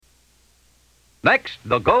Next,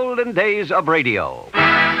 the golden days of radio.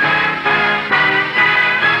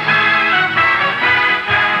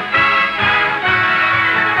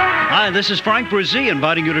 Hi, this is Frank Bresee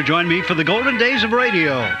inviting you to join me for the golden days of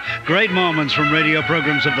radio. Great moments from radio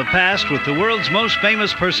programs of the past with the world's most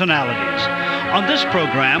famous personalities. On this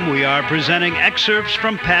program, we are presenting excerpts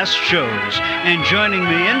from past shows. And joining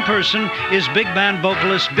me in person is big band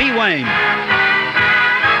vocalist Bea Wain.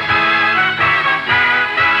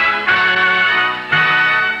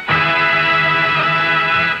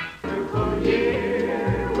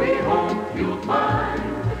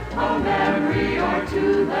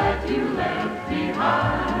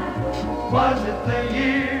 Was it the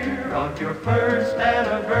year of your first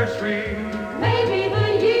anniversary? Maybe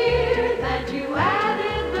the year that you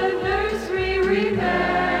added the nursery. Remember.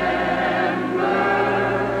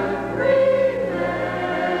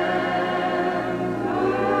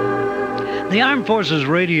 The Armed Forces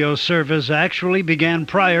radio service actually began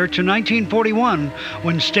prior to 1941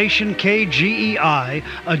 when station KGEI,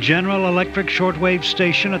 a General Electric shortwave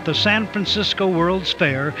station at the San Francisco World's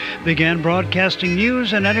Fair, began broadcasting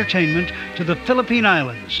news and entertainment to the Philippine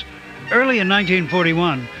Islands. Early in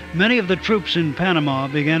 1941, many of the troops in Panama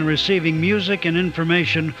began receiving music and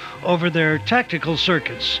information over their tactical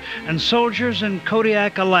circuits, and soldiers in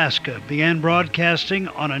Kodiak, Alaska began broadcasting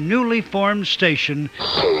on a newly formed station.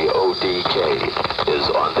 KODK is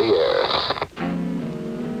on the air.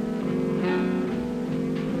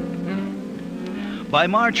 By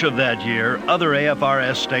March of that year, other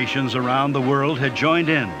AFRS stations around the world had joined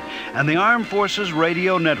in, and the Armed Forces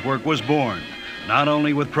Radio Network was born. Not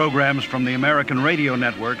only with programs from the American radio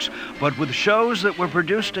networks, but with shows that were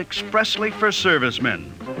produced expressly for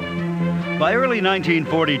servicemen. By early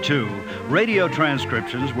 1942, radio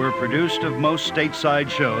transcriptions were produced of most stateside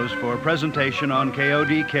shows for presentation on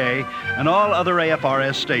KODK and all other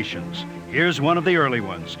AFRS stations. Here's one of the early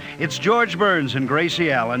ones. It's George Burns and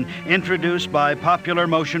Gracie Allen, introduced by popular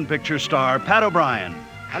motion picture star Pat O'Brien.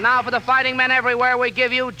 And now for the fighting men everywhere, we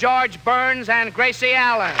give you George Burns and Gracie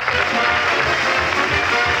Allen.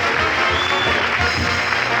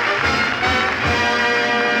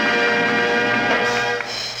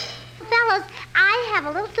 Fellows, I have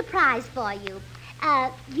a little surprise for you.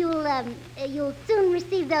 You'll soon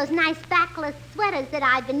receive those nice backless sweaters that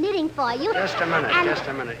I've been knitting for you. Just a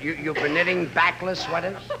minute. You've been knitting backless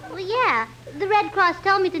sweaters? Well, yeah. The Red Cross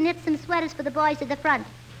told me to knit some sweaters for the boys at the front.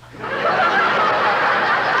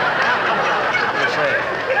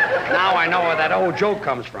 Now I know where that old joke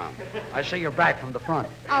comes from. I see you're back from the front.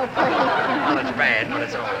 Oh, please. Well, it's bad, but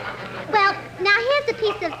it's all right. Well, now here's a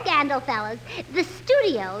piece of scandal, fellas. The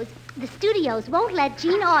studios won't let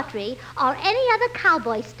Gene Autry or any other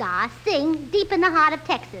cowboy star sing Deep in the Heart of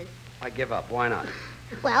Texas. I give up. Why not?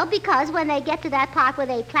 Well, because when they get to that part where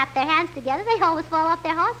they clap their hands together, they always fall off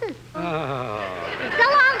their horses. Oh. So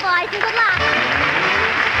long, boys, and good luck.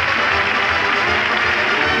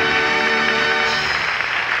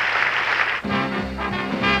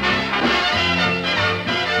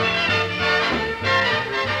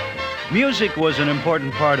 Music was an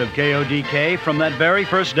important part of KODK from that very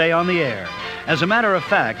first day on the air. As a matter of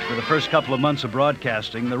fact, for the first couple of months of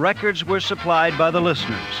broadcasting, the records were supplied by the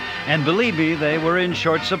listeners. And believe me, they were in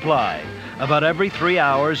short supply. About every 3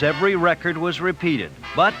 hours, every record was repeated.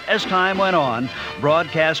 But as time went on,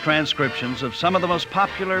 broadcast transcriptions of some of the most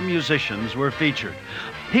popular musicians were featured.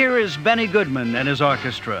 Here is Benny Goodman and his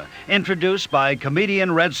orchestra, introduced by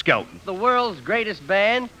comedian Red Skelton. The world's greatest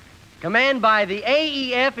band, commanded by the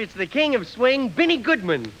AEF, it's the king of swing, Benny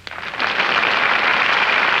Goodman.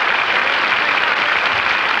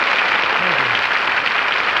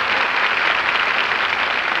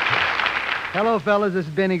 Hello, fellas. This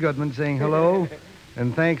is Benny Goodman saying hello,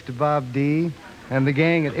 and thanks to Bob D. and the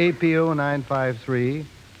gang at APO 953,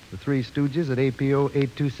 the Three Stooges at APO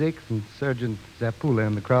 826, and Sergeant Zapula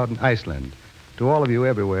and the crowd in Iceland. To all of you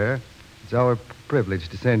everywhere, it's our privilege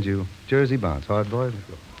to send you Jersey Bounce. Hard boys, let's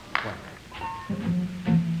go.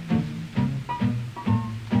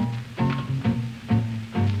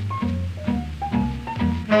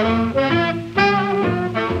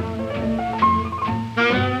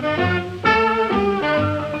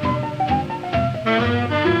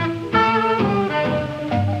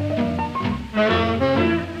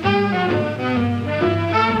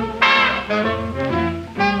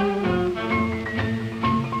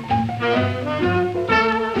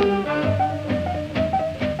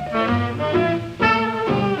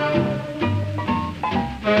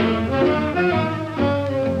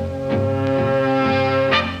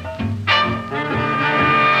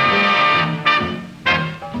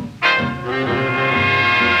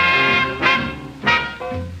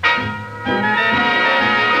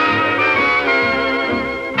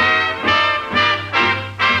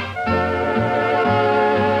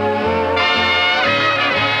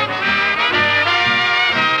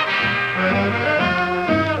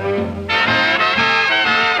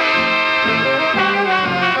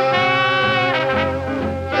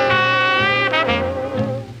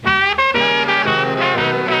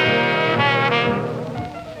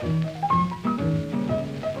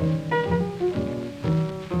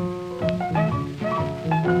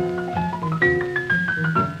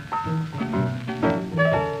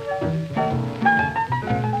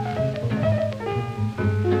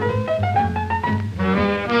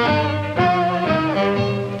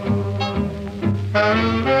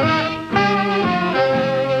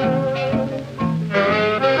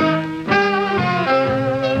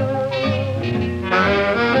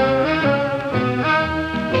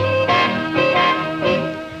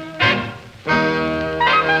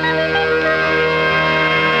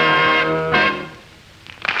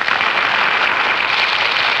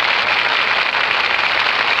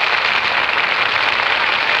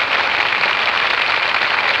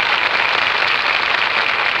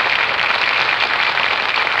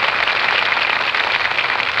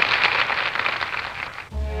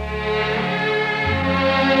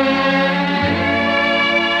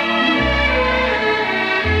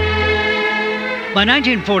 By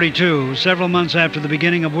 1942, several months after the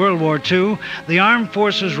beginning of World War II, the Armed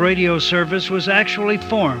Forces Radio Service was actually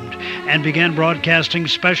formed and began broadcasting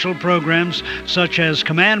special programs such as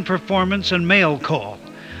Command Performance and Mail Call.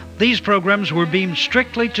 These programs were beamed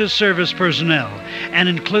strictly to service personnel and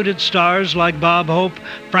included stars like Bob Hope,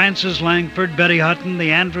 Frances Langford, Betty Hutton,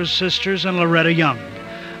 the Andrews Sisters, and Loretta Young.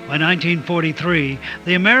 By 1943,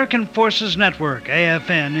 the American Forces Network,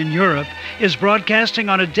 AFN, in Europe is broadcasting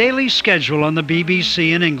on a daily schedule on the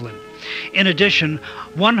BBC in England. In addition,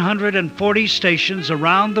 140 stations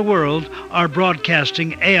around the world are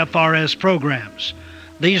broadcasting AFRS programs.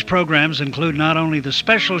 These programs include not only the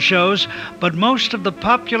special shows, but most of the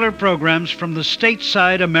popular programs from the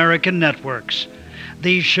stateside American networks.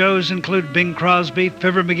 These shows include Bing Crosby,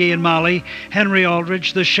 Fibber McGee and Molly, Henry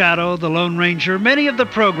Aldrich, The Shadow, The Lone Ranger, many of the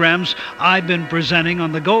programs I've been presenting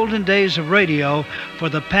on the golden days of radio for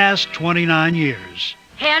the past 29 years.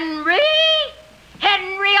 Henry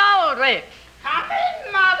Aldrich. Come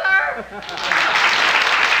in, Mother.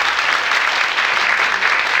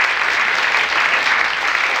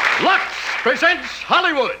 Lux presents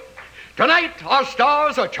Hollywood. Tonight, our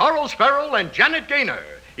stars are Charles Farrell and Janet Gaynor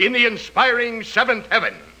in the inspiring Seventh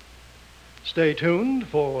Heaven. Stay tuned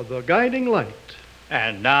for The Guiding Light.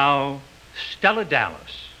 And now, Stella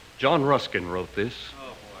Dallas. John Ruskin wrote this.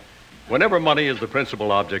 Whenever money is the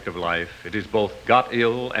principal object of life, it is both got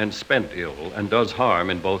ill and spent ill, and does harm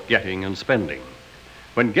in both getting and spending.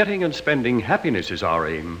 When getting and spending happiness is our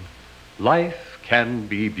aim, life can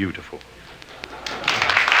be beautiful.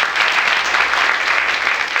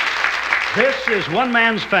 This is One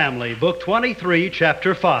Man's Family, Book 23,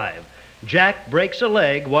 Chapter 5. Jack breaks a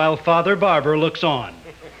leg while Father Barber looks on.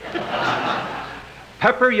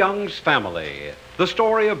 Pepper Young's Family, the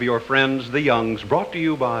story of your friends, the Youngs, brought to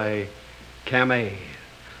you by Camay,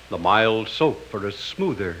 the mild soap for a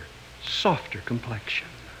smoother, softer complexion.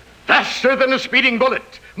 Faster than a speeding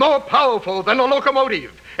bullet, more powerful than a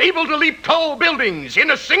locomotive, able to leap tall buildings in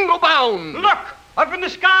a single bound. Look! Up in the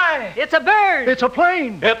sky! It's a bird. It's a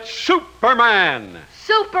plane. It's Superman.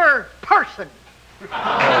 Super person.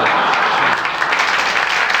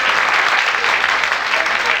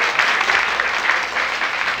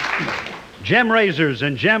 Gem Razors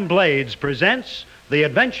and Gem Blades presents The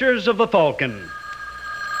Adventures of the Falcon.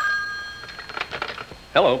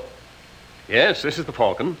 Hello. Yes, this is the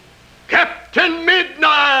Falcon. Captain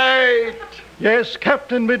Midnight! Yes,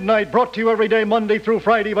 Captain Midnight, brought to you every day, Monday through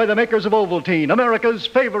Friday, by the makers of Ovaltine, America's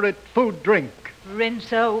favorite food drink.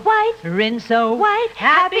 Rinso white, rinso white,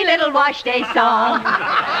 happy little wash day song.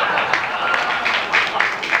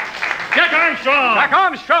 Jack Armstrong! Jack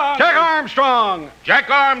Armstrong! Jack Armstrong! Jack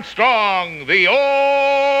Armstrong, the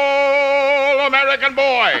all-American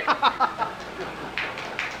boy.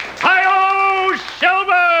 Hi-yo,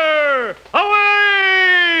 Silver! Away!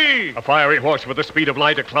 A fiery horse with the speed of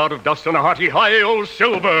light, a cloud of dust, and a hearty hi-yo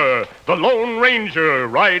Silver. The Lone Ranger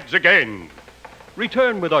rides again.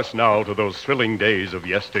 Return with us now to those thrilling days of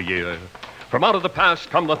yesteryear. From out of the past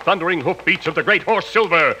come the thundering hoofbeats of the great horse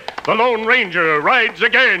Silver. The Lone Ranger rides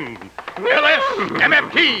again.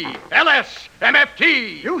 LS-MFT!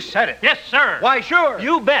 LS-MFT! You said it. Yes, sir. Why, sure.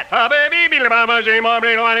 You bet. All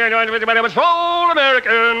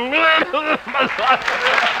American.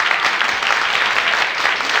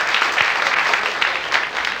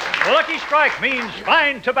 Lucky Strike means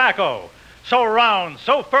fine tobacco. So round,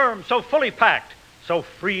 so firm, so fully packed, so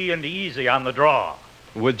free and easy on the draw.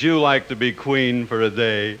 Would you like to be queen for a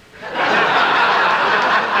day?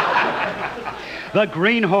 The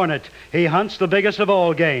Green Hornet. He hunts the biggest of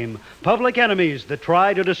all game. Public enemies that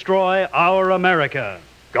try to destroy our America.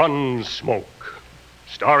 Gunsmoke.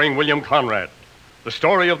 Starring William Conrad. The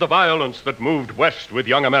story of the violence that moved west with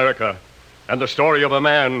young America. And the story of a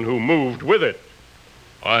man who moved with it.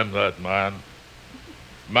 I'm that man.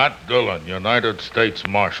 Matt Dillon, United States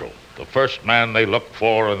Marshal. The first man they look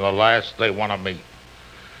for and the last they want to meet.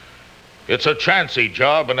 It's a chancy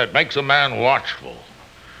job, and it makes a man watchful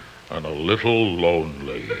and a little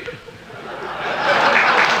lonely.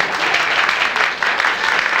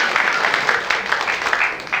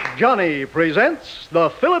 Johnny presents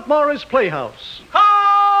the Philip Morris Playhouse.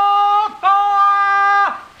 Call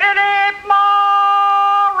for Philip Morris!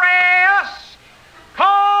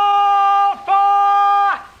 Call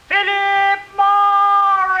for Philip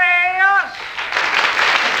Morris!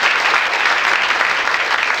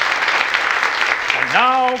 And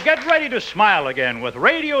now get ready to smile again with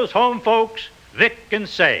radio's home folks, Vic and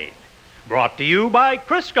Sade. Brought to you by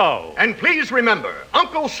Crisco. And please remember,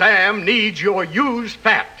 Uncle Sam needs your used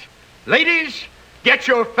fat. Ladies, get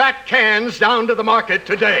your fat cans down to the market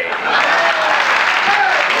today.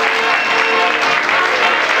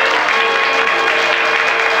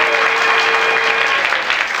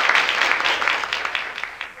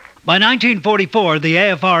 By 1944, the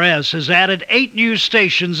AFRS has added 8 new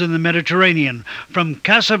stations in the Mediterranean, from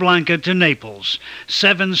Casablanca to Naples.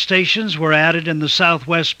 7 stations were added in the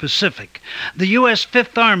Southwest Pacific. The U.S.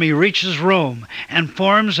 Fifth Army reaches Rome and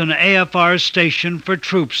forms an AFR station for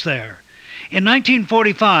troops there. In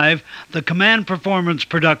 1945, the command performance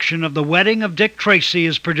production of The Wedding of Dick Tracy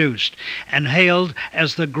is produced and hailed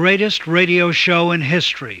as the greatest radio show in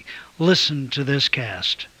history. Listen to this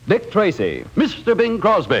cast. Dick Tracy, Mr. Bing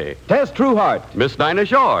Crosby, Tess Trueheart, Miss Dinah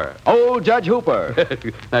Shore, Old Judge Hooper.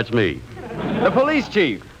 That's me. The police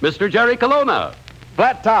chief, Mr. Jerry Colonna.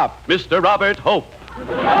 Flat Top, Mr. Robert Hope.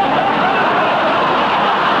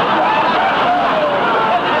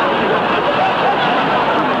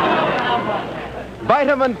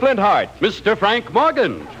 Vitamin Flintheart, Mr. Frank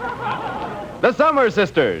Morgan. The Summer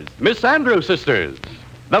Sisters, Miss Andrews Sisters.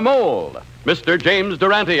 The Mole, Mr. James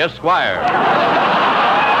Durante, Esquire.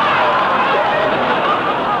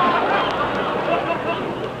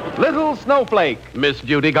 Little Snowflake, Miss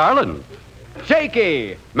Judy Garland.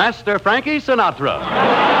 Shaky, Master Frankie Sinatra.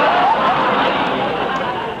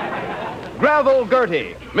 Gravel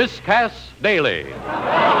Gertie, Miss Cass Daly.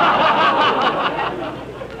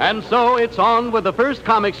 And so it's on with the first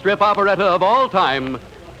comic strip operetta of all time,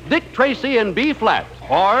 Dick Tracy in B-flat,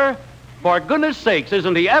 or, for goodness sakes,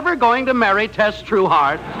 isn't he ever going to marry Tess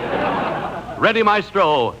Trueheart? Ready,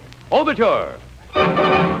 maestro. Overture.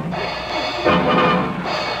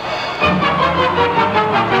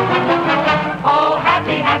 Oh,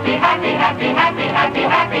 happy, happy, happy, happy, happy, happy,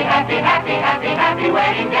 happy, happy, happy, happy, happy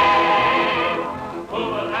wedding day. Who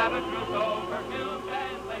will have a trousseau, perfume,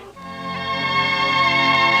 and lace?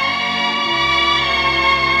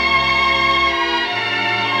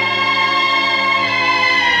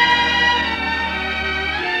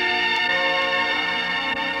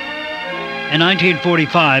 In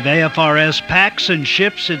 1945, AFRS packs and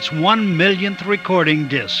ships its 1 millionth recording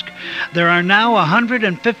disc. There are now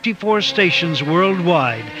 154 stations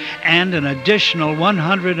worldwide and an additional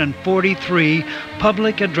 143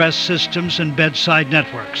 public address systems and bedside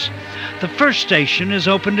networks. The first station is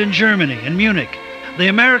opened in Germany, in Munich. The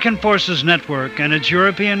American Forces Network and its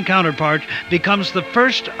European counterpart becomes the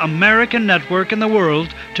first American network in the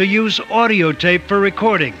world to use audio tape for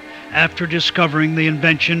recording, after discovering the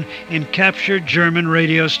invention in captured German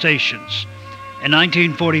radio stations. In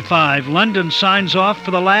 1945, London signs off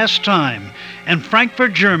for the last time, and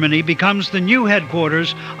Frankfurt, Germany becomes the new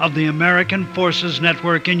headquarters of the American Forces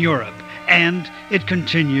Network in Europe, and it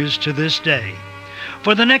continues to this day.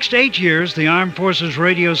 For the next 8 years, the Armed Forces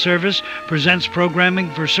Radio Service presents programming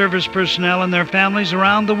for service personnel and their families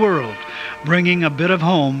around the world, bringing a bit of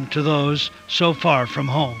home to those so far from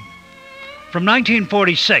home. From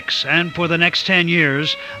 1946 and for the next 10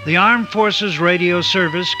 years, the Armed Forces Radio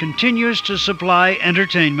Service continues to supply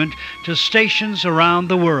entertainment to stations around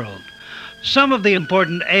the world. Some of the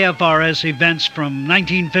important AFRS events from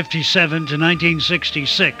 1957 to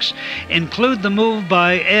 1966 include the move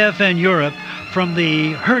by AFN Europe from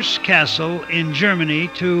the Hearst Castle in Germany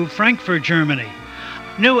to Frankfurt, Germany.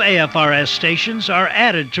 New AFRS stations are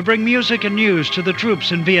added to bring music and news to the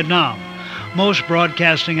troops in Vietnam. Most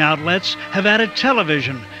broadcasting outlets have added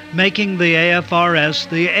television, making the AFRS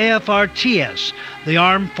the AFRTS, the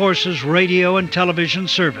Armed Forces Radio and Television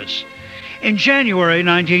Service. In January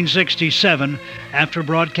 1967, after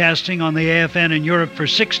broadcasting on the AFN in Europe for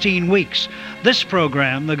 16 weeks, this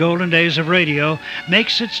program, The Golden Days of Radio,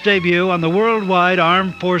 makes its debut on the worldwide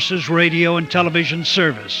Armed Forces Radio and Television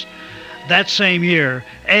Service. That same year,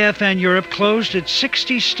 AFN Europe closed its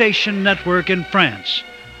 60-station network in France.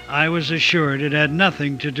 I was assured it had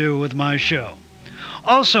nothing to do with my show.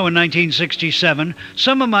 Also in 1967,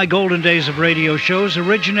 some of my Golden Days of Radio shows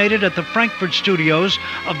originated at the Frankfurt studios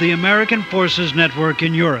of the American Forces Network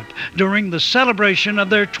in Europe during the celebration of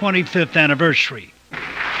their 25th anniversary.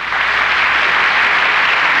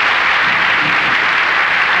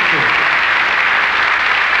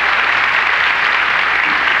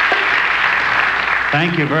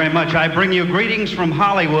 Thank you very much. I bring you greetings from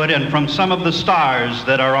Hollywood and from some of the stars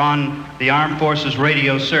that are on the Armed Forces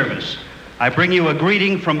radio service. I bring you a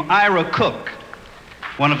greeting from Ira Cook,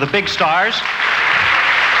 one of the big stars.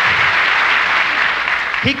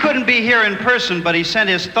 He couldn't be here in person, but he sent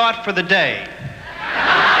his thought for the day.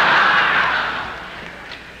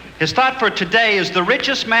 His thought for today is the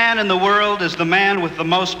richest man in the world is the man with the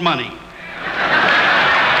most money.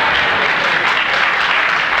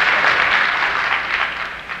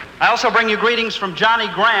 I also bring you greetings from Johnny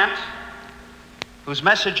Grant, whose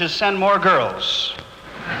message is send more girls.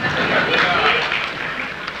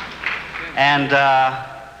 And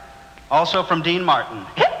also from Dean Martin.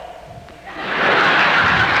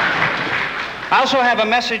 I also have a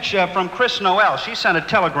message from Chris Noel. She sent a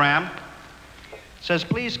telegram. It says,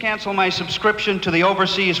 please cancel my subscription to the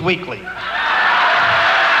Overseas Weekly.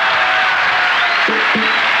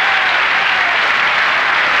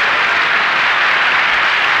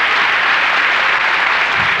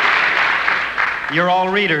 You're all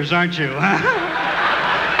readers, aren't you?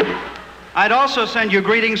 I'd also send you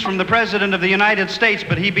greetings from the President of the United States,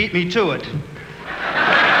 but he beat me to it.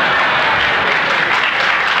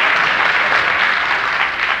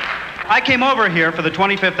 I came over here for the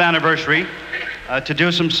 25th anniversary to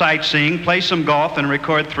do some sightseeing, play some golf, and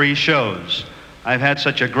record 3 shows. I've had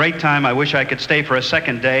such a great time, I wish I could stay for a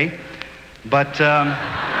second day. But,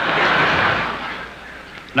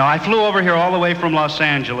 no, I flew over here all the way from Los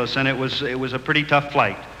Angeles, and it was a pretty tough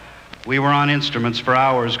flight. We were on instruments for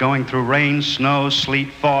hours, going through rain, snow,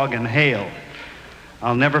 sleet, fog, and hail.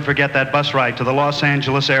 I'll never forget that bus ride to the Los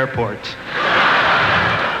Angeles airport.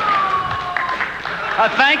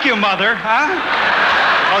 Thank you, Mother. Huh?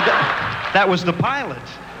 Oh, that was the pilot.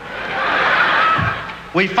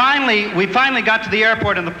 We finally got to the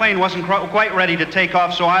airport, and the plane wasn't quite ready to take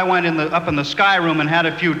off, so I went up in the sky room and had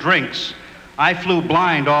a few drinks. I flew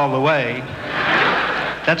blind all the way.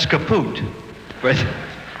 That's kaput. But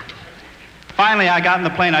finally, I got in the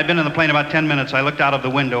plane. I'd been in the plane about 10 minutes. I looked out of the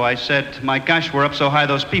window. I said, my gosh, we're up so high,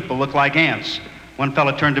 those people look like ants. One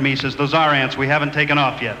fella turned to me, he says, those are ants. We haven't taken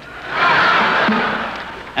off yet.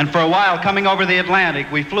 And for a while, coming over the Atlantic,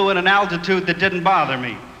 we flew at an altitude that didn't bother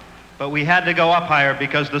me. But we had to go up higher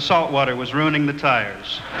because the salt water was ruining the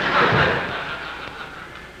tires.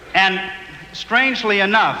 And strangely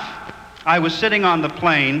enough, I was sitting on the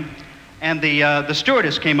plane, and the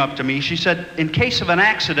stewardess came up to me. She said, in case of an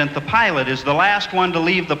accident, the pilot is the last one to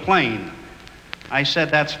leave the plane. I said,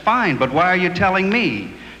 that's fine, but why are you telling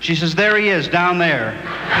me? She says, there he is, down there.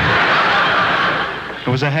 It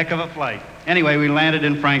was a heck of a flight. Anyway, we landed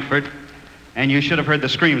in Frankfurt, and you should have heard the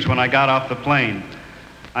screams when I got off the plane.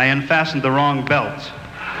 I unfastened the wrong belt.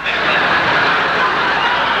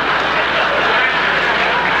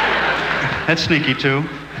 That's sneaky, too.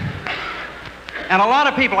 And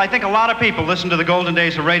I think a lot of people listen to the golden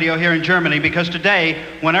days of radio here in Germany, because today,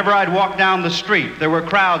 whenever I'd walk down the street, there were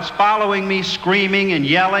crowds following me, screaming and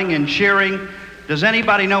yelling and cheering. Does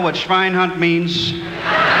anybody know what Schweinhund means?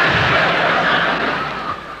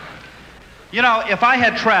 You know, if I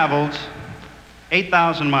had traveled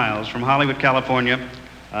 8,000 miles from Hollywood, California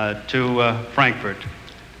to Frankfurt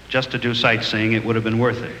just to do sightseeing, it would have been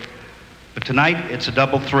worth it. But tonight, it's a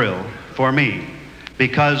double thrill for me,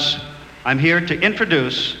 because I'm here to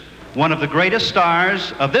introduce one of the greatest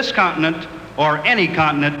stars of this continent, or any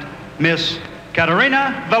continent, Miss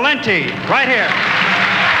Caterina Valenti, right here.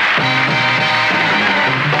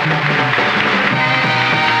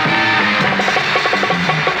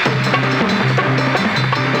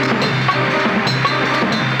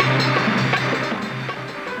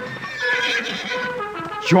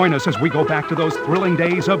 Join us as we go back to those thrilling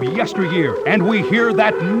days of yesteryear, and we hear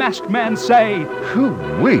that masked man say,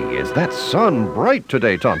 Hoo-wee, is that sun bright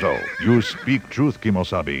today, Tonto? You speak truth,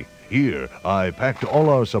 Kimosabi. Here, I packed all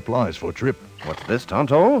our supplies for trip. What's this,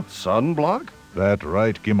 Tonto? Sunblock? That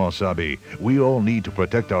right, Kimosabi. We all need to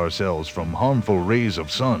protect ourselves from harmful rays of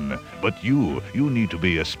sun. But you need to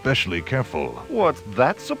be especially careful. What's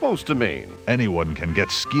that supposed to mean? Anyone can get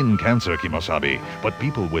skin cancer, Kimosabi, but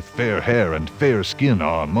people with fair hair and fair skin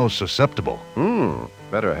are most susceptible.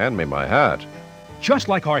 Better hand me my hat. Just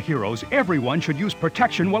like our heroes, everyone should use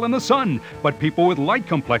protection while in the sun, but people with light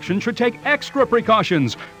complexion should take extra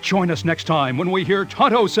precautions. Join us next time when we hear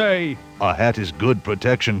Tonto say, A hat is good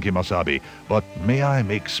protection, Kimosabi, but may I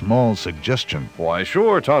make small suggestion? Why,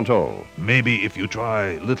 sure, Tonto. Maybe if you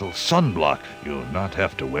try little sunblock, you'll not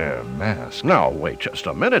have to wear a mask. Now, wait just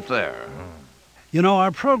a minute there. You know,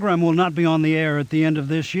 our program will not be on the air at the end of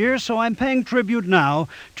this year, so I'm paying tribute now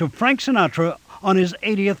to Frank Sinatra on his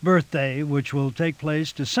 80th birthday, which will take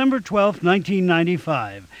place December 12th,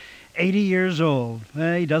 1995. 80 years old.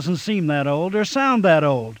 He doesn't seem that old or sound that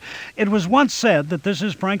old. It was once said that this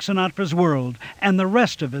is Frank Sinatra's world, and the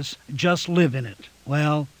rest of us just live in it.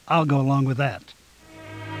 Well, I'll go along with that.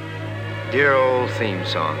 Dear old theme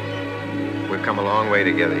song. We've come a long way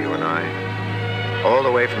together, you and I. All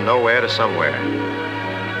the way from nowhere to somewhere.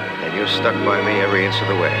 And you've stuck by me every inch of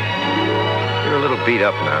the way. You're a little beat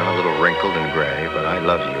up now, a little wrinkled and gray, but I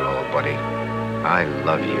love you, old buddy. I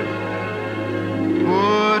love you.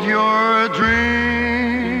 Put your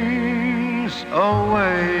dreams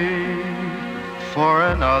away for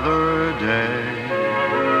another day,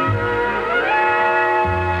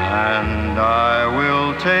 and I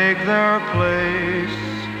will take their place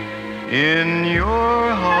in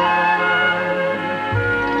your heart.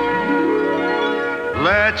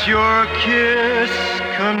 Let your kiss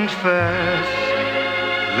confess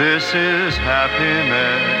this is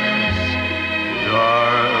happiness,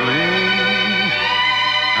 darling,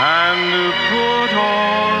 and put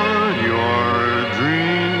all your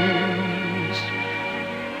dreams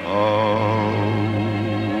away.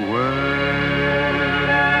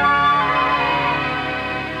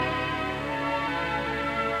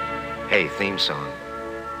 Hey, theme song.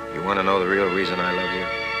 You want to know the real reason I love you?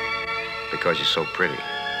 Because you're so pretty.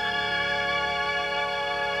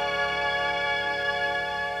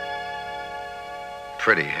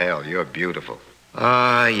 Pretty hell, you're beautiful.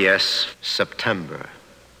 Ah, yes, September.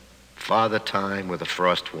 Father time with a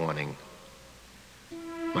frost warning.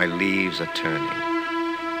 My leaves are turning.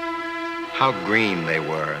 How green they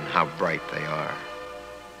were and how bright they are.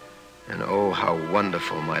 And oh, how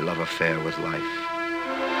wonderful my love affair with life.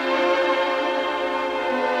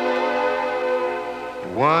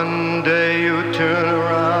 One day you turn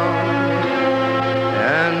around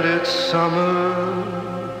and it's summer.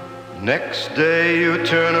 Next day you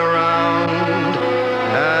turn around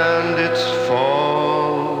and it's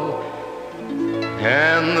fall.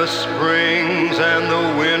 And the springs and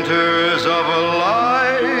the winters of a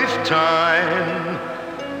lifetime,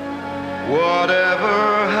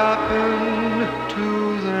 whatever happened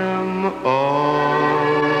to them all?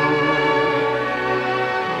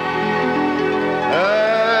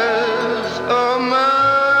 As a man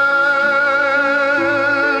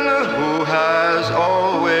who has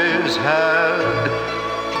always had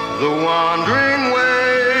the wandering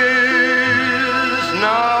ways,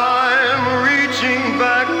 now I'm reaching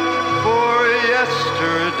back for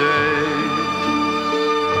yesterday,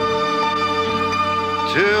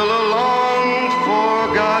 till a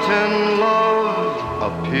long-forgotten love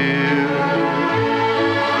appears,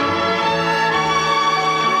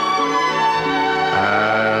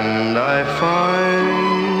 and I find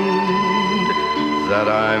that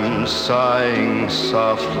I'm sighing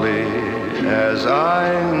softly as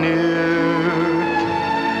I near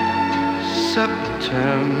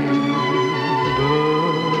September,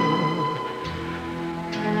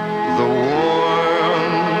 the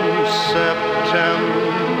warm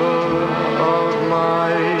September of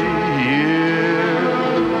my years.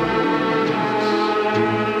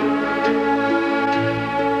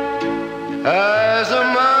 As a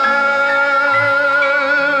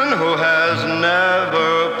man who has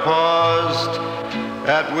never paused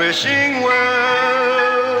at wishing wells,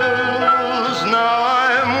 now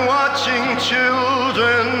I'm watching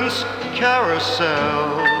children's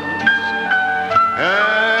carousels,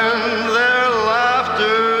 and their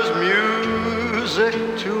laughter's music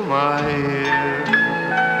to my ears.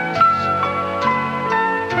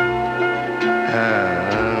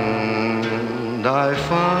 And I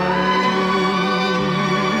find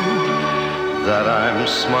that I'm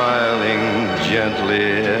smiling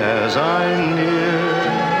gently as I near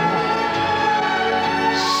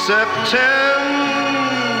September,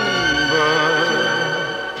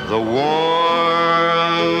 the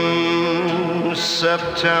warm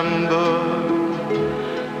September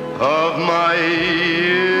of my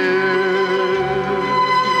year.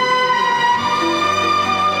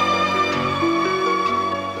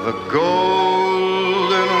 The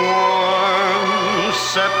golden warm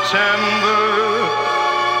September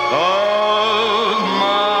of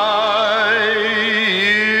my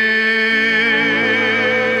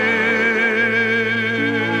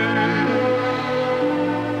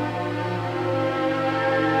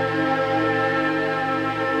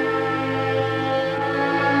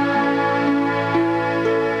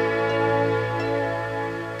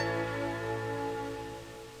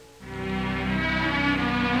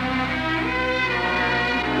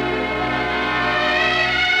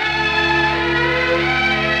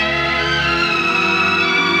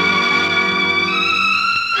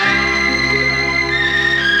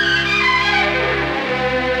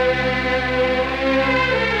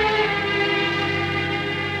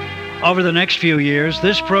Over the next few years,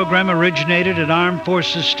 this program originated at Armed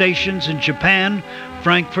Forces stations in Japan,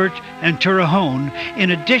 Frankfurt, and Torrejon, in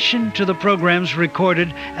addition to the programs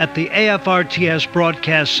recorded at the AFRTS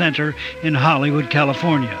Broadcast Center in Hollywood,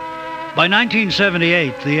 California. By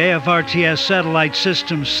 1978, the AFRTS satellite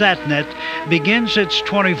system SatNet begins its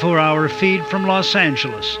 24-hour feed from Los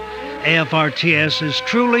Angeles. AFRTS is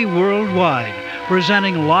truly worldwide,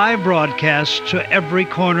 presenting live broadcasts to every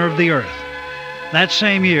corner of the earth. That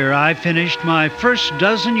same year, I finished my first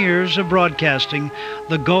dozen years of broadcasting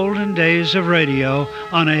the golden days of radio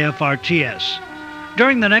on AFRTS.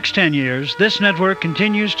 During the next 10 years, this network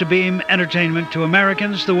continues to beam entertainment to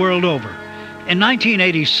Americans the world over. In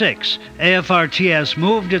 1986, AFRTS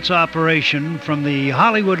moved its operation from the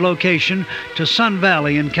Hollywood location to Sun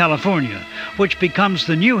Valley in California, which becomes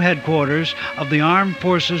the new headquarters of the Armed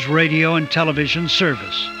Forces Radio and Television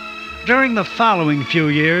Service. During the following few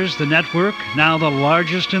years, the network, now the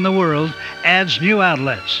largest in the world, adds new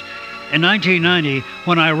outlets. In 1990,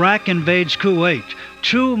 when Iraq invades Kuwait,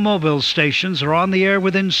 2 mobile stations are on the air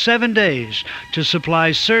within 7 days to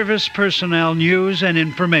supply service personnel news and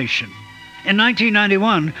information. In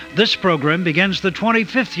 1991, this program begins the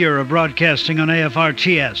 25th year of broadcasting on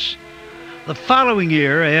AFRTS. The following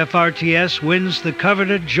year, AFRTS wins the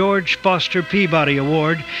coveted George Foster Peabody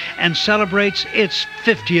Award and celebrates its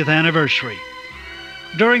 50th anniversary.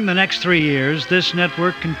 During the next 3 years, this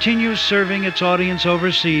network continues serving its audience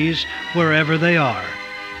overseas wherever they are.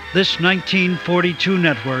 This 1942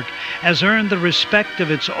 network has earned the respect of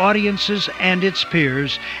its audiences and its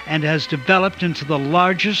peers and has developed into the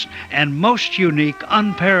largest and most unique,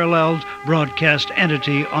 unparalleled broadcast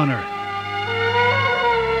entity on earth.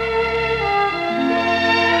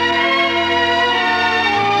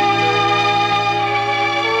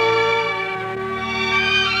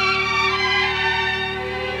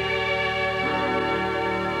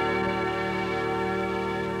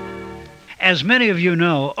 As many of you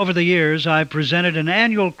know, over the years I've presented an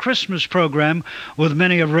annual Christmas program with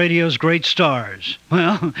many of radio's great stars.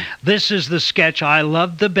 Well, this is the sketch I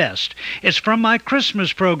loved the best. It's from my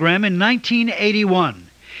Christmas program in 1981.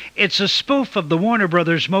 It's a spoof of the Warner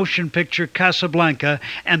Brothers motion picture Casablanca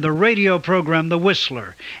and the radio program The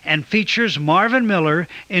Whistler, and features Marvin Miller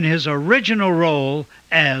in his original role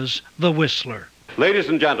as the Whistler. Ladies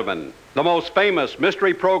and gentlemen, the most famous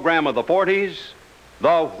mystery program of the 40s,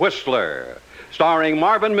 The Whistler, starring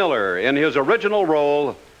Marvin Miller in his original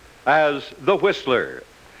role as the Whistler.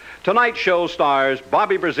 Tonight's show stars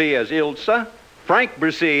Bobby Bresee as Ilsa, Frank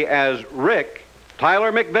Bresee as Rick,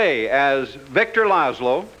 Tyler McVeigh as Victor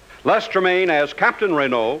Laszlo, Les Tremaine as Captain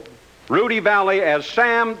Renault, Rudy Valley as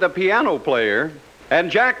Sam the piano player, and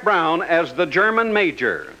Jack Brown as the German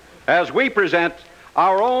Major, as we present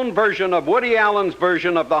our own version of Woody Allen's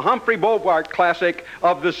version of the Humphrey Bogart classic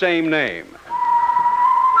of the same name.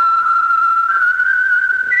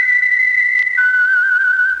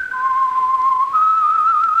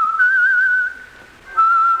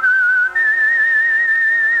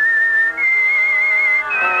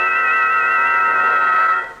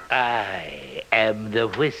 The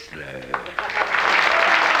Whistler.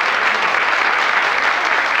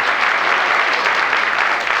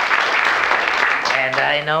 And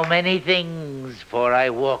I know many things, for I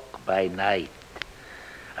walk by night.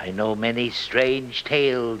 I know many strange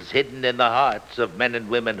tales hidden in the hearts of men and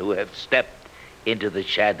women who have stepped into the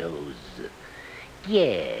shadows.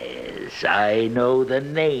 Yes, I know the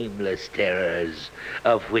nameless terrors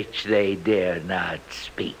of which they dare not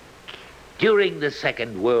speak. During the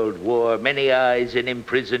Second World War, many eyes in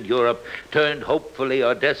imprisoned Europe turned hopefully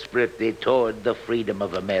or desperately toward the freedom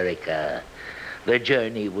of America. The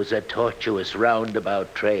journey was a tortuous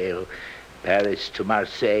roundabout trail, Paris to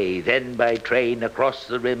Marseille, then by train across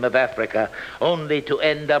the rim of Africa, only to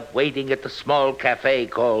end up waiting at the small cafe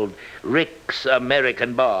called Rick's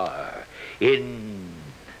American Bar in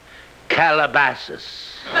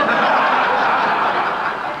Calabasas.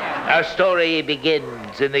 Our story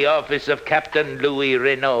begins in the office of Captain Louis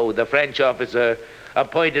Renault, the French officer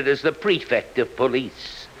appointed as the prefect of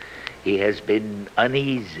police. He has been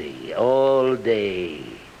uneasy all day.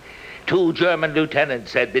 2 German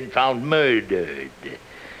lieutenants had been found murdered.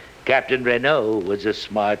 Captain Renault was a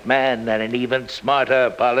smart man and an even smarter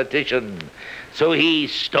politician. So he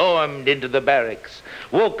stormed into the barracks,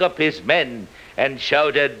 woke up his men, and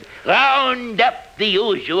shouted, "Round up the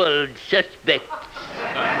usual suspects."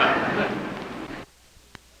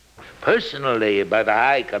 Personally, by the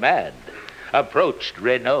high command, approached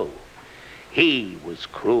Renault. He was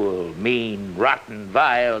cruel, mean, rotten,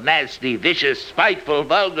 vile, nasty, vicious, spiteful,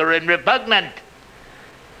 vulgar, and repugnant.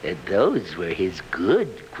 And those were his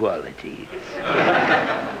good qualities.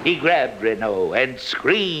 He grabbed Renault and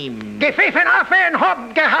screamed, Gepfiffen auf en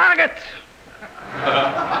Hob gehaget!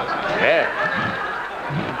 Yeah.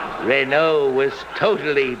 Renault was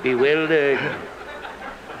totally bewildered.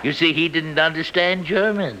 You see, he didn't understand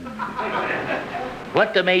German.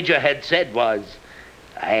 What the Major had said was,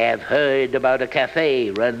 I have heard about a cafe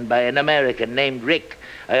run by an American named Rick.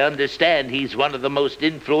 I understand he's one of the most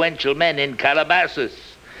influential men in Calabasas.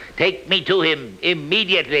 Take me to him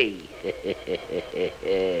immediately.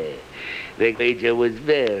 The Major was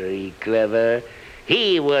very clever.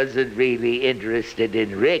 He wasn't really interested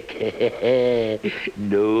in Rick.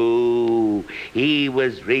 No, he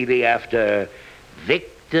was really after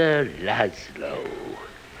Victor Laszlo.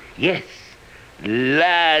 Yes,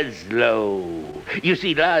 Laszlo. You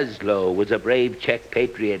see, Laszlo was a brave Czech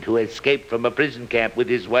patriot who escaped from a prison camp with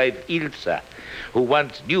his wife Ilsa, who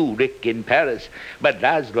once knew Rick in Paris. But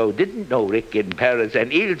Laszlo didn't know Rick in Paris,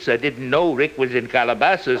 and Ilsa didn't know Rick was in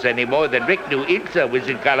Calabasas any more than Rick knew Ilsa was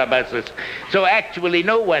in Calabasas. So actually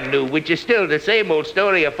no one knew, which is still the same old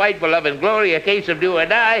story, a fight for love and glory, a case of do or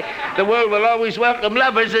die. The world will always welcome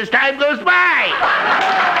lovers as time goes by.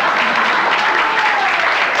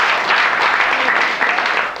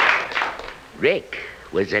 Rick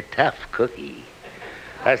was a tough cookie,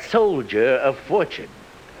 a soldier of fortune.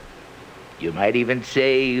 You might even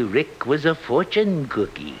say Rick was a fortune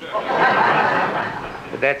cookie.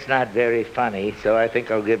 But that's not very funny, so I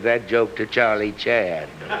think I'll give that joke to Charlie Chan.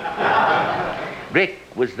 Rick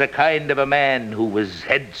was the kind of a man who was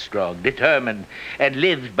headstrong, determined, and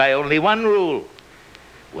lived by only one rule.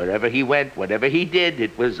 Wherever he went, whatever he did,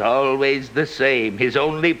 it was always the same. His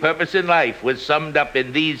only purpose in life was summed up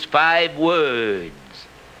in these 5 words.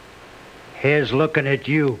 Here's looking at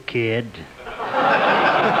you, kid.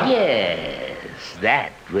 Yes,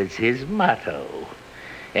 that was his motto.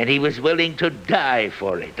 And he was willing to die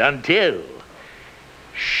for it until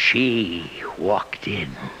she walked in.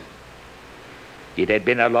 It had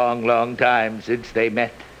been a long, long time since they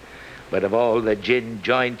met. But of all the gin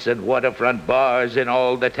joints and waterfront bars in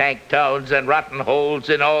all the tank towns and rotten holes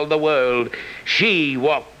in all the world, she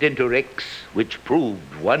walked into Rick's, which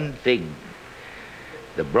proved one thing.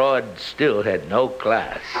 The broad still had no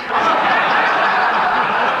class.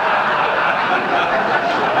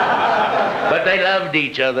 But they loved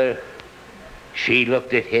each other. She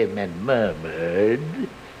looked at him and murmured,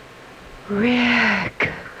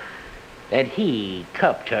 Rick. And he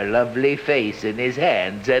cupped her lovely face in his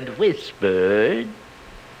hands and whispered,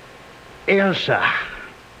 Ilsa.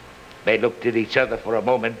 They looked at each other for a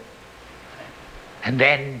moment, and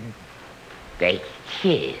then they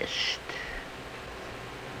kissed.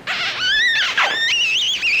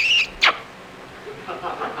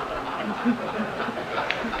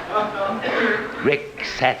 Rick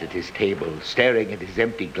sat at his table, staring at his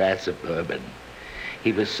empty glass of bourbon.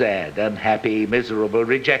 He was sad, unhappy, miserable,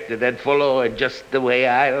 rejected, and forlorn, just the way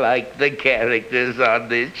I like the characters on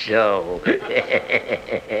this show.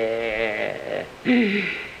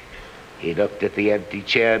 He looked at the empty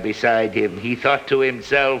chair beside him. He thought to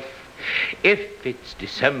himself, if it's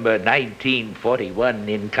December 1941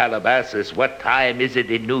 in Calabasas, what time is it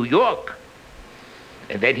in New York?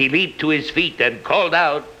 And then he leaped to his feet and called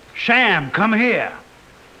out, Sam, come here.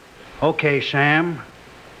 Okay, Sam.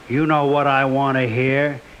 You know what I want to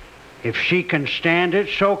hear. If she can stand it,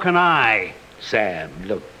 so can I. Sam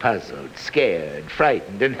looked puzzled, scared,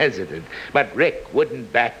 frightened, and hesitant. But Rick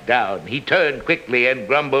wouldn't back down. He turned quickly and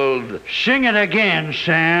grumbled, Sing it again,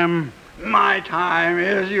 Sam. My time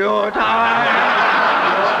is your time.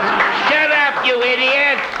 Shut up, you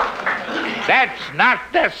idiot! That's not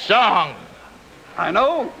the song. I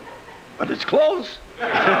know, but it's close.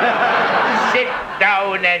 Sit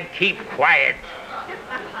down and keep quiet.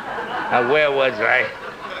 Now, where was I?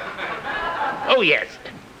 Oh, yes.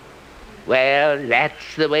 Well,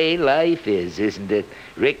 that's the way life is, isn't it?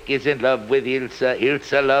 Rick is in love with Ilsa.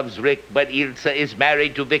 Ilsa loves Rick, but Ilsa is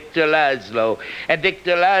married to Victor Laszlo. And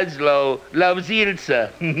Victor Laszlo loves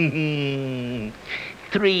Ilsa.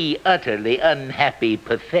 3 utterly unhappy,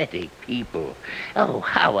 pathetic people. Oh,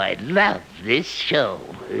 how I love this show.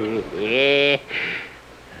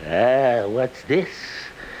 What's this?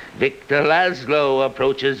 Victor Laszlo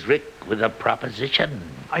approaches Rick with a proposition.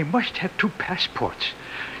 I must have 2 passports.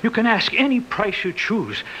 You can ask any price you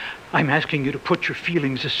choose. I'm asking you to put your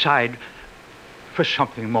feelings aside for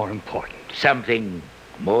something more important. Something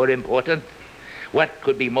more important? What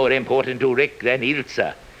could be more important to Rick than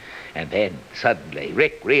Ilsa? And then, suddenly,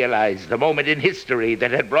 Rick realized the moment in history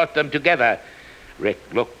that had brought them together. Rick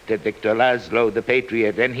looked at Victor Laszlo, the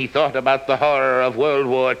patriot, and he thought about the horror of World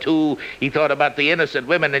War II. He thought about the innocent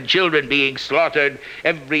women and children being slaughtered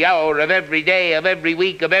every hour of every day, of every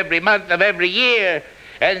week, of every month, of every year.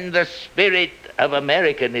 And the spirit of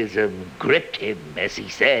Americanism gripped him as he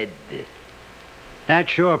said,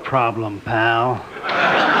 "That's your problem, pal."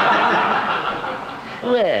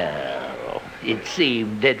 Well, it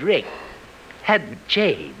seemed that Rick hadn't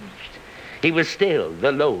changed. He was still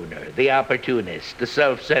the loner, the opportunist, the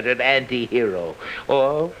self-centered anti-hero.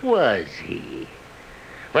 Or was he?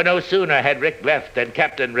 For no sooner had Rick left than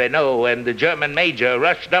Captain Renault and the German major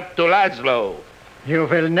rushed up to Laszlo. "You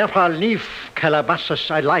will never leave Calabasas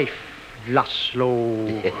alive, Laszlo."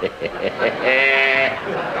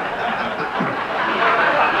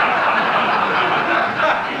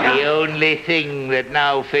 The only thing that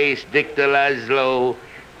now faced Victor Laszlo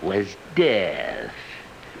was death.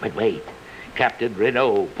 But wait. Captain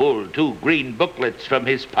Renault pulled 2 green booklets from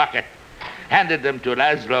his pocket, handed them to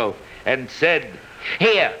Laszlo, and said,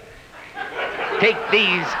 "Here, take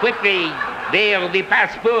these quickly. They are the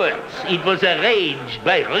passports. It was arranged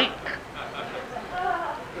by Rick."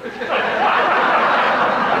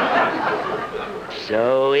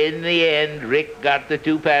 So in the end, Rick got the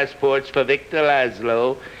 2 passports for Victor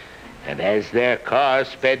Laszlo, and as their car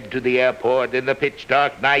sped to the airport in the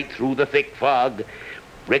pitch-dark night through the thick fog,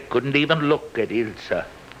 Rick couldn't even look at Ilsa.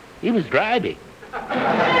 He was driving.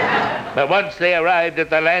 But once they arrived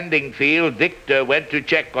at the landing field, Victor went to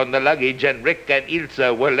check on the luggage, and Rick and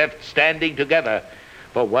Ilsa were left standing together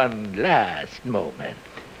for one last moment.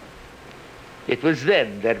 It was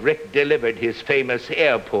then that Rick delivered his famous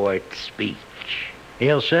airport speech.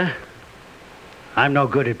 "Ilsa, I'm no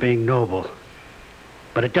good at being noble,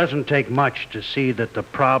 but it doesn't take much to see that the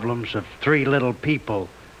problems of 3 little people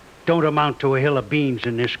don't amount to a hill of beans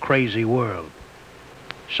in this crazy world.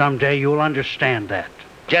 Someday you'll understand that."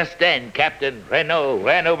 Just then, Captain Renault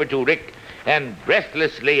ran over to Rick and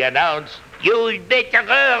breathlessly announced, "You'd better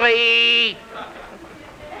hurry!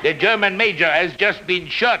 The German major has just been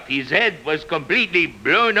shot. His head was completely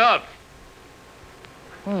blown off."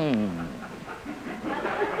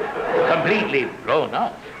 Completely blown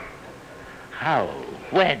off? How?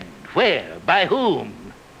 When? Where? By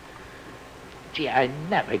whom? Gee, I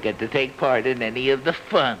never get to take part in any of the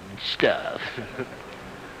fun stuff.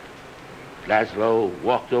 Laszlo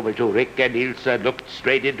walked over to Rick, and Ilsa looked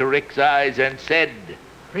straight into Rick's eyes and said,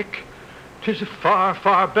 "Rick, 'tis a far,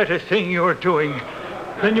 far better thing you're doing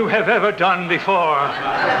than you have ever done before."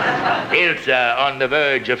 Ilsa, on the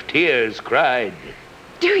verge of tears, cried,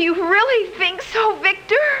 "Do you really think so,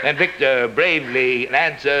 Victor?" And Victor bravely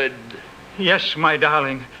answered, "Yes, my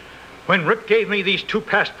darling. When Rick gave me these 2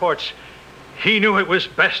 passports, he knew it was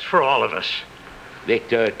best for all of us."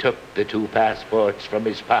 Victor took the 2 passports from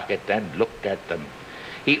his pocket and looked at them.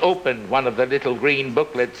 He opened one of the little green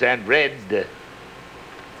booklets and read,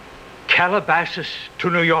 "Calabasas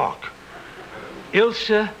to New York.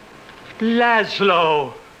 Ilsa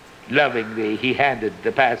Laszlo." Lovingly, he handed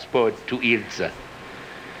the passport to Ilsa.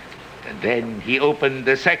 And then he opened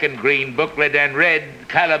the second green booklet and read,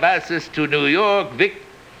 "Calabasas to New York,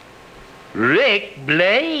 Rick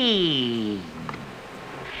Blaine."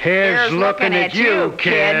 Here's looking at you,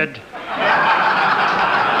 kid.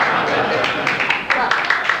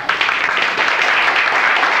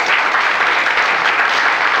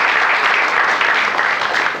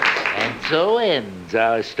 And so ends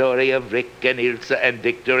our story of Rick and Ilsa and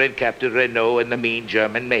Victor and Captain Renault and the mean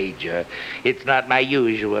German major. It's not my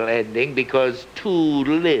usual ending because 2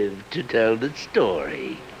 lived to tell the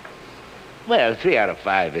story. Well, 3 out of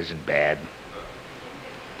 5 isn't bad.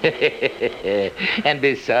 And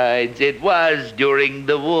besides, it was during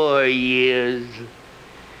the war years.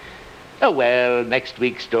 Oh, well, next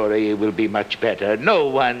week's story will be much better. No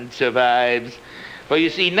one survives. For you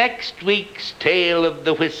see, next week's Tale of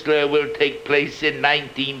the Whistler will take place in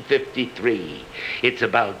 1953. It's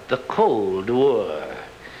about the Cold War,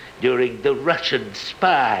 during the Russian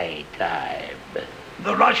spy time.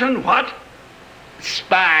 The Russian what?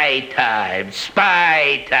 Spy time.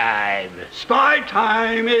 Spy time. Spy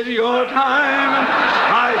time is your time.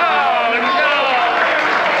 Spy time. Oh, no!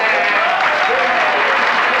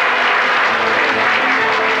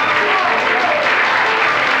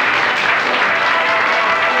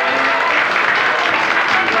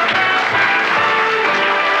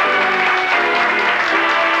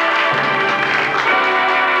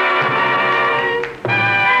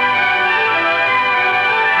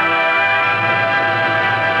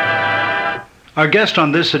 Our guest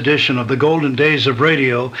on this edition of the Golden Days of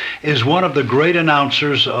Radio is one of the great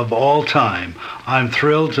announcers of all time. I'm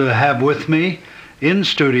thrilled to have with me in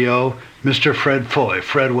studio, Mr. Fred Foy.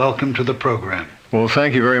 Fred, welcome to the program. Well,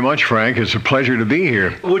 thank you very much, Frank. It's a pleasure to be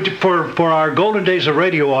here. For our Golden Days of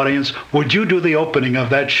Radio audience, would you do the opening of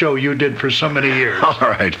that show you did for so many years? All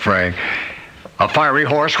right, Frank. A fiery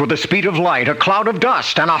horse with the speed of light, a cloud of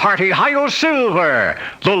dust, and a hearty hi-yo silver,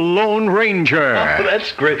 the Lone Ranger. Oh,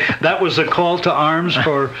 that's great. That was a call to arms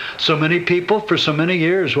for so many people for so many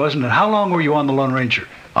years, wasn't it? How long were you on the Lone Ranger?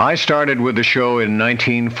 I started with the show in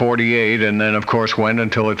 1948, and then, of course, went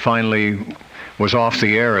until it finally was off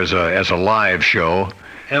the air as a live show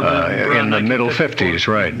in the middle 50s,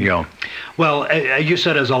 right, yeah. Well, you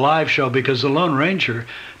said as a live show because the Lone Ranger,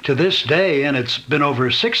 to this day, and it's been over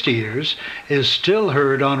 60 years, is still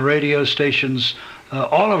heard on radio stations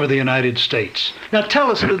all over the United States. Now tell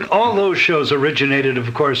us, all those shows originated,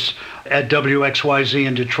 of course, at WXYZ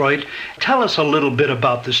in Detroit. Tell us a little bit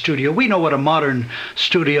about the studio. We know what a modern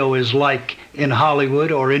studio is like in Hollywood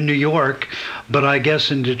or in New York, but I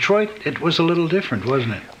guess in Detroit it was a little different,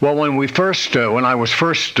 wasn't it? Well, when I was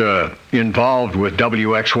first involved with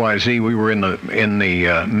WXYZ, we were in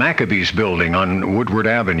the Maccabees building on Woodward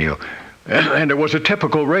Avenue, and it was a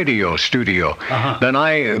typical radio studio. Then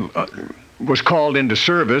I was called into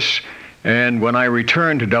service, and when I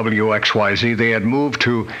returned to WXYZ, they had moved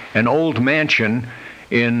to an old mansion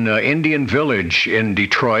in Indian Village in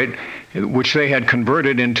Detroit, which they had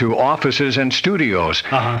converted into offices and studios.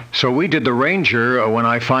 So we did the Ranger when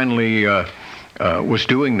I finally was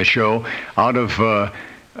doing the show out of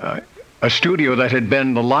a studio that had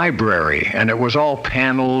been the library, and it was all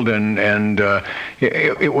paneled, and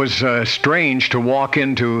it was strange to walk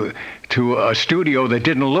into a studio that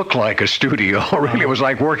didn't look like a studio. Really, it was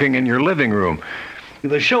like working in your living room.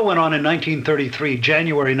 The show went on in 1933,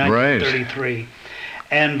 January 1933. Right.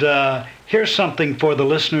 And here's something for the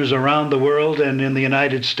listeners around the world and in the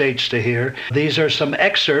United States to hear. These are some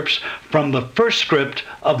excerpts from the first script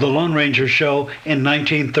of The Lone Ranger Show in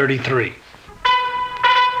 1933.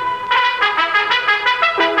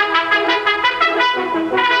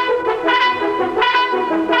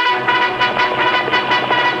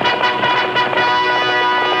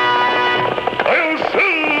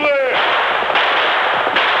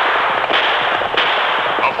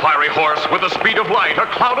 With the speed of light, a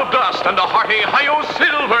cloud of dust, and a hearty hi-yo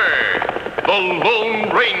silver, the Lone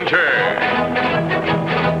Ranger.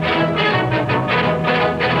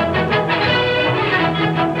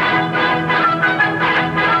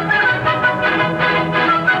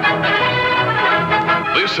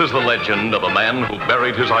 This is the legend of a man who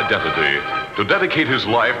buried his identity to dedicate his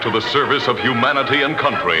life to the service of humanity and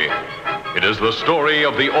country. It is the story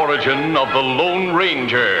of the origin of the Lone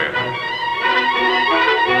Ranger.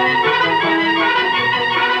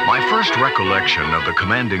 My first recollection of the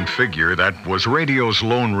commanding figure that was radio's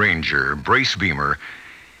Lone Ranger, Brace Beamer,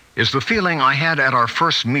 is the feeling I had at our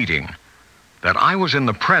first meeting, that I was in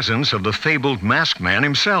the presence of the fabled masked man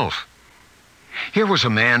himself. Here was a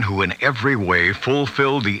man who in every way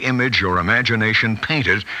fulfilled the image your imagination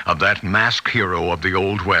painted of that masked hero of the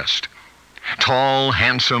Old West. Tall,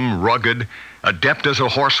 handsome, rugged, adept as a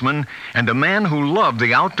horseman, and a man who loved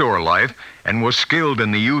the outdoor life and was skilled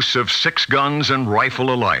in the use of 6 guns and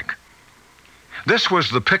rifle alike. This was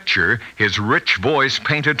the picture his rich voice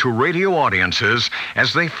painted to radio audiences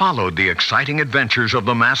as they followed the exciting adventures of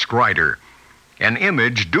the masked rider, an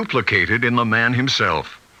image duplicated in the man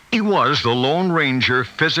himself. He was the Lone Ranger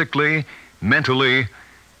physically, mentally,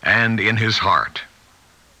 and in his heart.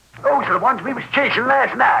 Those are the ones we was chasing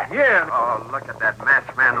last night. Yeah. Oh, look at that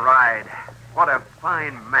masked man ride. What a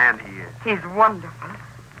fine man he is. He's wonderful.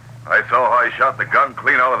 I saw how he shot the gun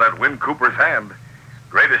clean out of that Win Cooper's hand.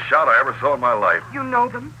 Greatest shot I ever saw in my life. You know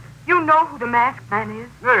them? You know who the masked man is?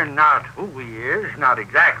 They're not who he is, not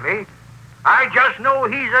exactly. I just know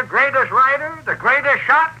he's the greatest rider, the greatest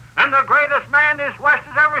shot, and the greatest man this West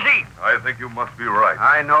has ever seen. I think you must be right.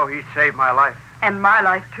 I know he saved my life. And my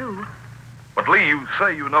life, too. But, Lee, you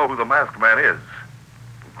say you know who the masked man is.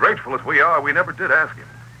 Grateful as we are, we never did ask him.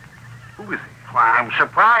 Who is he? Why, I'm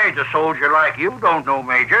surprised a soldier like you don't know,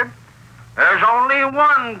 Major. There's only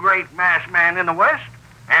one great masked man in the West,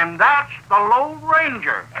 and that's the Lone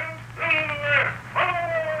Ranger.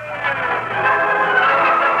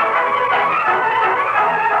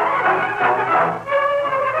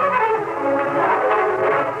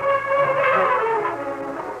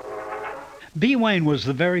 Bea Wain was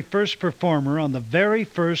the very first performer on the very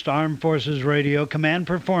first Armed Forces Radio Command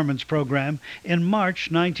Performance program in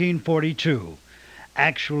March 1942.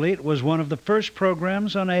 Actually, it was one of the first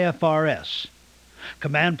programs on AFRS.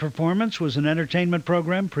 Command Performance was an entertainment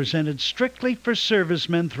program presented strictly for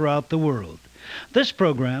servicemen throughout the world. This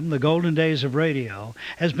program, The Golden Days of Radio,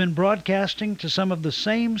 has been broadcasting to some of the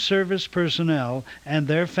same service personnel and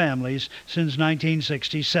their families since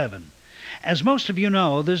 1967. As most of you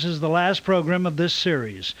know, this is the last program of this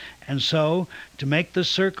series, and so, to make the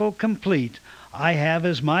circle complete, I have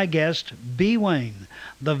as my guest Bea Wain,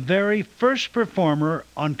 the very first performer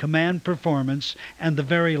on Command Performance and the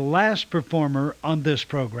very last performer on this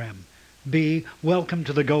program. Bea, welcome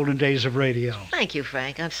to the Golden Days of Radio. Thank you,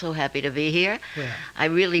 Frank. I'm so happy to be here. Yeah. I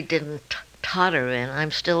really didn't totter in.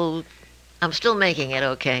 I'm still making it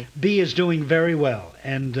okay. Bea is doing very well,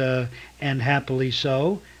 and happily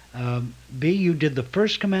so. Bea, you did the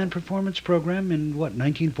first Command Performance program in,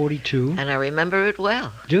 1942? And I remember it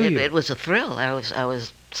well. Do you? It was a thrill. I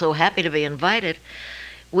was so happy to be invited.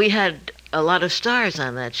 We had a lot of stars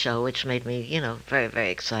on that show, which made me, very,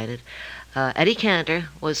 very excited. Eddie Cantor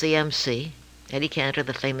was the MC. Eddie Cantor,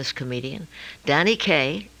 the famous comedian. Danny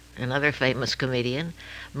Kaye, another famous comedian.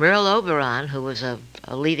 Merle Oberon, who was a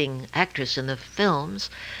leading actress in the films.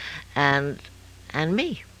 And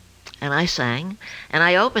me. And I sang. And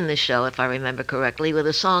I opened the show, if I remember correctly, with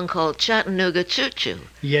a song called Chattanooga Choo Choo.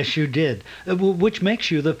 Yes, you did. Which makes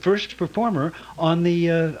you the first performer on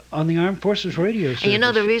the Armed Forces radio service. And you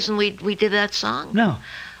know the reason we did that song? No.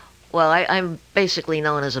 Well, I'm basically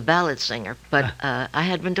known as a ballad singer, but I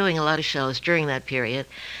had been doing a lot of shows during that period,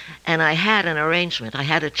 and I had an arrangement. I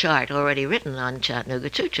had a chart already written on Chattanooga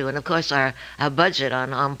Choo Choo, and of course our budget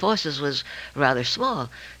on Armed Forces was rather small,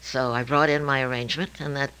 so I brought in my arrangement,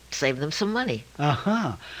 and that saved them some money.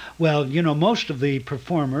 Uh-huh. Well, most of the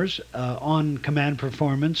performers on Command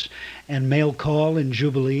Performance and Mail Call and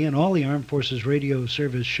Jubilee and all the Armed Forces radio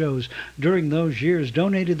service shows during those years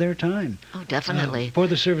donated their time. Oh, definitely. For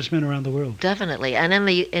the servicemen around the world. Definitely. And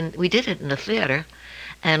we did it in the theater,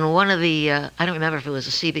 and one of the, I don't remember if it was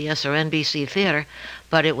a CBS or NBC theater,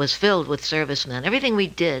 but it was filled with servicemen. Everything we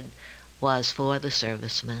did was for the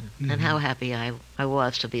servicemen, and how happy I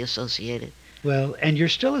was to be associated. Well, and you're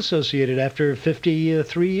still associated after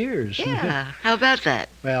 53 years. Yeah, how about that?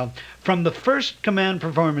 Well, from the first Command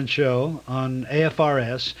Performance show on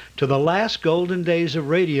AFRS to the last Golden Days of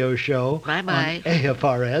Radio show on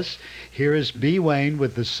AFRS, here is Bea Wain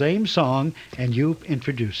with the same song, and you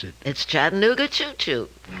introduce it. It's Chattanooga Choo Choo.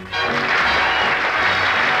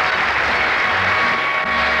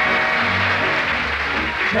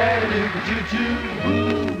 Chattanooga choo-choo,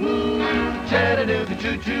 woo-woo. Chattanooga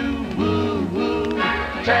choo-choo, woo-woo.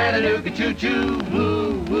 Chattanooga choo-choo,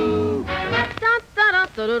 woo-woo.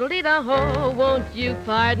 Da-da-da-da-da-da-ho, won't you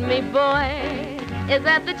pardon me, boy? Is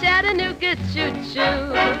that the Chattanooga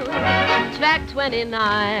choo-choo? Track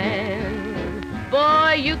 29.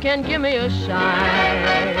 Boy, you can give me a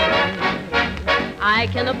shine. I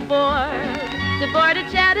can afford to board a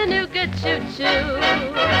Chattanooga choo-choo.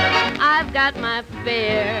 I've got my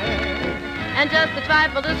fare and just a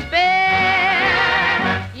trifle to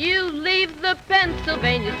spare. You leave the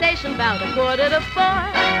Pennsylvania station about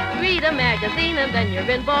 3:45. Read a magazine and then you're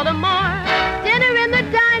in Baltimore. Dinner in the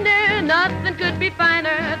diner, nothing could be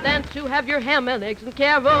finer than to have your ham and eggs in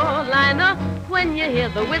Carolina. When you hear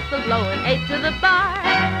the whistle blowing 8 to the bar,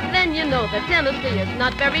 then you know that Tennessee is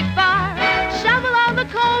not very far. Shovel all the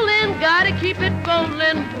coal in, gotta keep it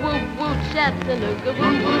rolling. Woo-woo, Chattanooga,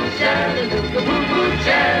 woo-woo, Chattanooga, woo-woo,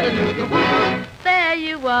 Chattanooga, woo-woo. There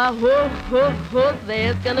you are, ho-ho-ho,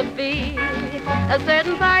 there's gonna be a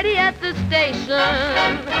certain party at the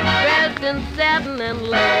station, dressed in satin and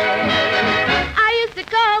lace. I used to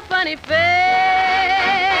call Funny Face.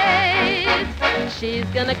 She's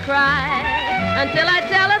gonna cry until I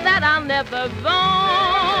tell her that I'll never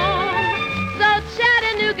roam. So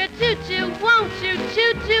Chattanooga choo-choo, won't you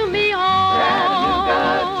choo-choo me home?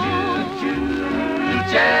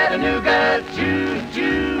 Chattanooga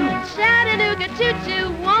choo-choo. Chattanooga choo-choo,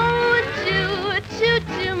 won't you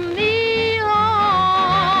choo-choo me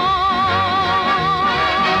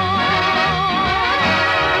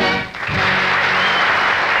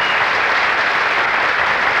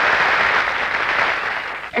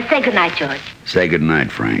Say goodnight, George. Say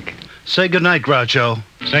goodnight, Frank. Say goodnight, Groucho.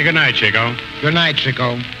 Say goodnight, Chico. Good night,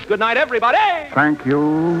 Chico. Good night, everybody. Thank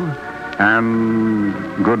you, and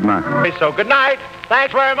good night. So good night.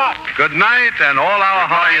 Thanks very much. Good night, and all our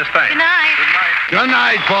highest thanks. Good night. Good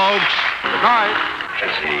night, folks. Good night.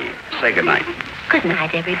 Bresee, say goodnight. Good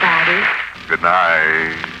night, everybody. Good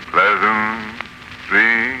night. Pleasant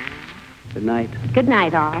dreams. Good night. Good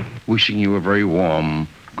night, all. Wishing you a very warm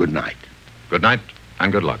good night. Good night,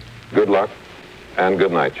 and good luck. Good luck, and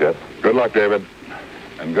good night, Chet. Good luck, David.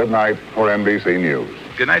 And good night for NBC News.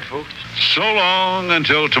 Good night, folks. So long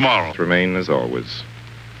until tomorrow. Remain, as always,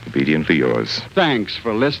 Obedient for yours. Thanks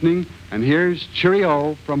for listening, and here's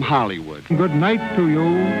cheerio from Hollywood. Good night to you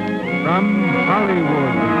from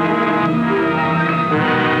Hollywood.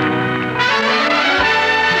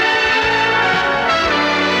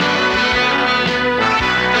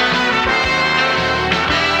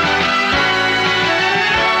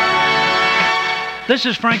 This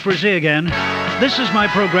is Frank Bresee again. This is my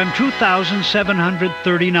program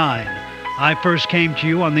 2739. I first came to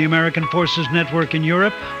you on the American Forces Network in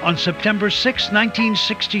Europe on September 6,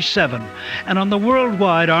 1967, and on the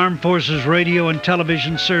worldwide Armed Forces Radio and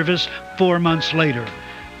Television Service 4 months later.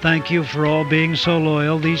 Thank you for all being so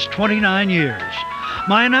loyal these 29 years.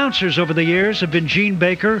 My announcers over the years have been Gene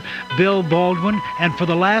Baker, Bill Baldwin, and for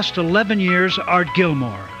the last 11 years, Art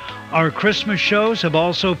Gilmore. Our Christmas shows have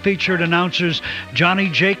also featured announcers Johnny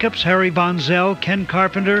Jacobs, Harry Von Zell, Ken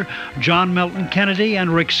Carpenter, John Melton Kennedy,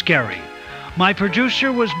 and Rick Scarry. My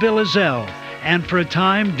producer was Bill Ezell, and for a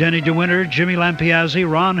time, Denny DeWinter, Jimmy Lampiazzi,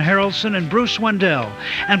 Ron Harrelson, and Bruce Wendell,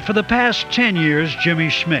 and for the past 10 years, Jimmy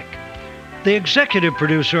Schmick. The executive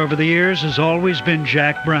producer over the years has always been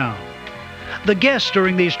Jack Brown. The guests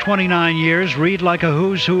during these 29 years read like a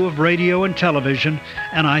who's who of radio and television,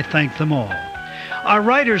 and I thank them all. Our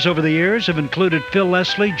writers over the years have included Phil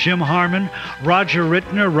Leslie, Jim Harmon, Roger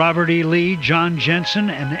Rittner, Robert E. Lee, John Jensen,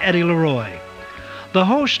 and Eddie Leroy. The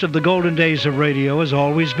host of the Golden Days of Radio has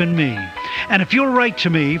always been me. And if you'll write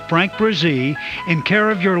to me, Frank Bresee, in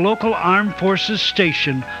care of your local Armed Forces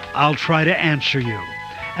station, I'll try to answer you.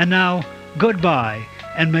 And now, goodbye,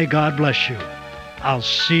 and may God bless you. I'll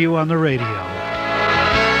see you on the radio.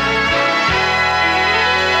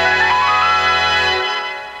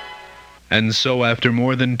 And so after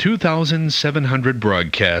more than 2,700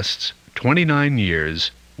 broadcasts, 29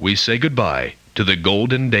 years, we say goodbye to the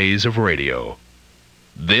golden days of radio.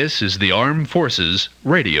 This is the Armed Forces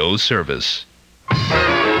Radio Service.